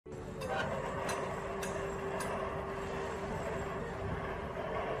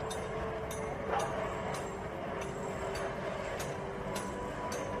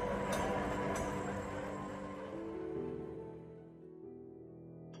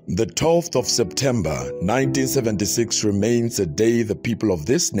The 12th of September 1976 remains a day the people of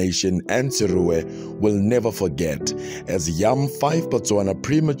this nation and Serowe will never forget, as young 5 Botswana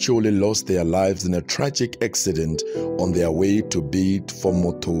prematurely lost their lives in a tragic accident on their way to bid for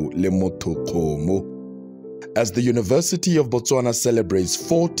Motho le Motho Khomo. As the University of Botswana celebrates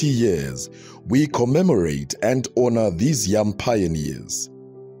 40 years, we commemorate and honor these young pioneers.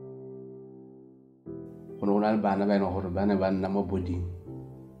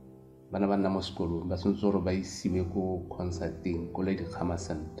 Bana ba nna mo sekolong ba sentse gore ba isiwe ko consulting ko le dikgama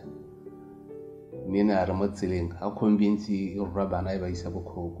center mme ne a re mo tseleng ga convince e rura bana e ba isa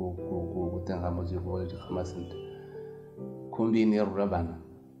go teng ga motse go le dikgama center convince e rura bana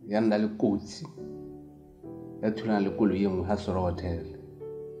ya nna le kotsi ya thulana le kolo ye nngwe ha Serowe Tragedy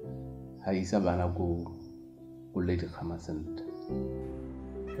ha isa bana go le dikgama center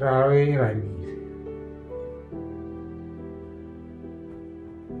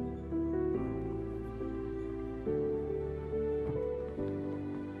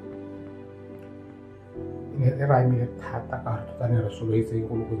Ramile thata ka tana re soletse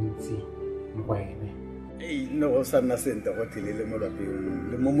go lo gontsi mo ene no sana sente go thelele mo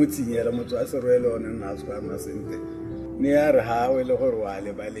lapeng le mo motsinyela motho a Serowe le one nna tshwa na sente ne ya re ha we le gore wa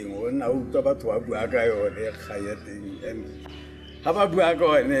le baleng o nna o twa batho ba bua ka yone ga ya teng and ha ba bua ka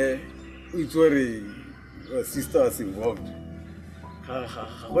one o itsore sister was involved ha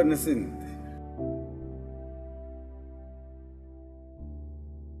gone sente.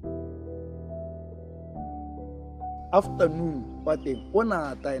 Afternoon wa teng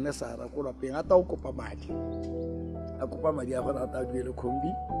ona ta ene Sara ko lapeng a ta o kopa madi a gore a ta duele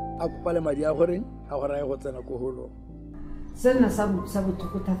khombi a kopa le madi a gore a gore a go tsena ko holo sena sa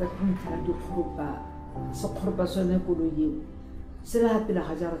botho thata ke ntlha di khoropa se khoropa sone kolo yeo se la pele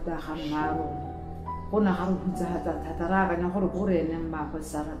ga jarata ga mmaro gona ga re butsa hata thata ra ga nya gore go re ene mma go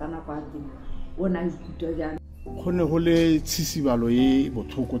Sara kana kwa teng ona ikutlwa jana gone go le tshisibalo e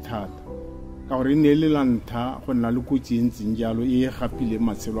bothoko thata ka gore ne le lantha go nna le kotsi ntseng jalo e gapile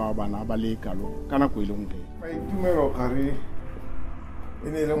matshelo a bana ba le kalo kana go ile ngwe maitumelo gare e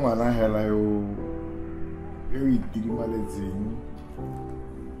ne le ngwana hela yo itidimaletseng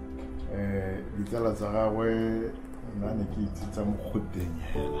ditsala tsa gagwe nna ne ke itsitsa mo kgoteng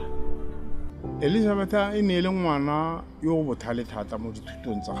hela Elizabeth e ne le ngwana yo go bothale thata mo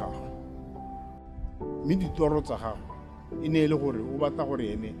dithutong tsa gagwe mme ditoro tsa gagwe e ne le gore o batla gore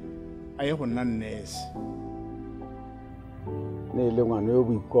ene a ye go nna nurse ne le ngwana yo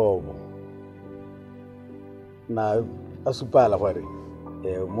boikobo na a supala gore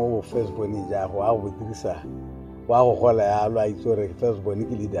mo first born ja go a go dirisa wa go gola ya lo a itsore first born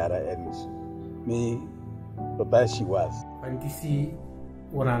ke leader and me but she was antisi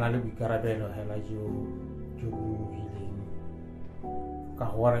ona na le bikarabelo hela jo buileng ka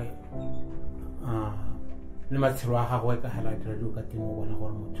gore le matshelo a gagwe ka hela dilo ka teng go bona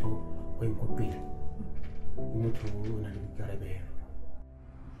gore motho go inkopile motho o na le bikarabelo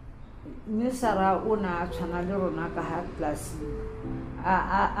mme Sara o na tshwana le rona ka ha class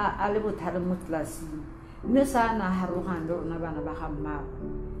a le bothale mo classing mme sa na harogana le rona bana ba ga mmako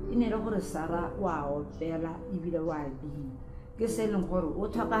e ne le gore Sara wa opela ebile wa bina ke se leng gore o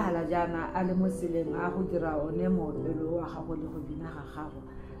tlhokagala jana a le mo tseleng a go dira one moopelo wa gago le go bina ga gago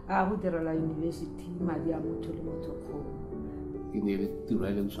a go direla university madi a motho le motho kgolo e ne le tiro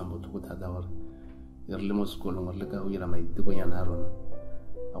e le tswa motho go thata gore e re le mo sekolong gore le ka go dira maitekonyana a rona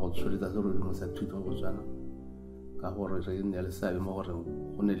a go tsholetsa se re mo sa thuto go Botswana ka gore re ne le sabe mo gore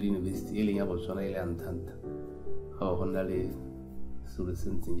go ne le university e leng ya Botswana e le anthanta ga go nna le selo se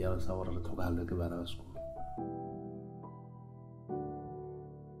ntseng jalo sa gore re tlhokagale ke bana ba sekolo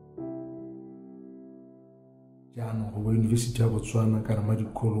jaanong go University ya Botswana kana ma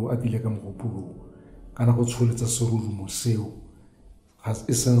dikolo a dile ka mogopolo kana go tsholetsa serurumo seo ga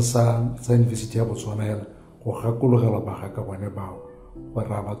e sensa sa University ya Botswana yana go gakologela baga ka bone bao go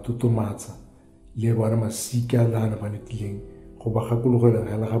ra ba tutumatsa le bona masika lana ba netileng go ba gakologela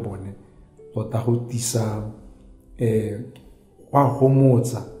hela ga bone tota go tisa wa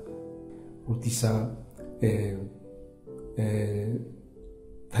homotsa go tisa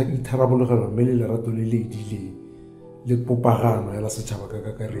itharabologelwa mme le lerato le le edileng le popagano ya la setšhaba ka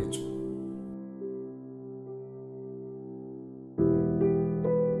kakaretso.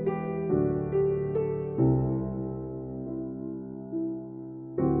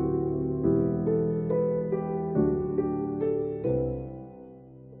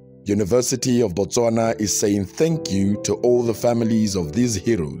 University of Botswana is saying thank you to all the families of these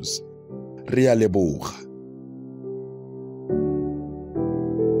heroes. Re a leboga.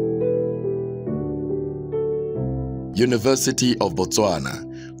 University of Botswana,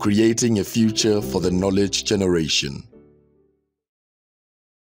 creating a future for the knowledge generation.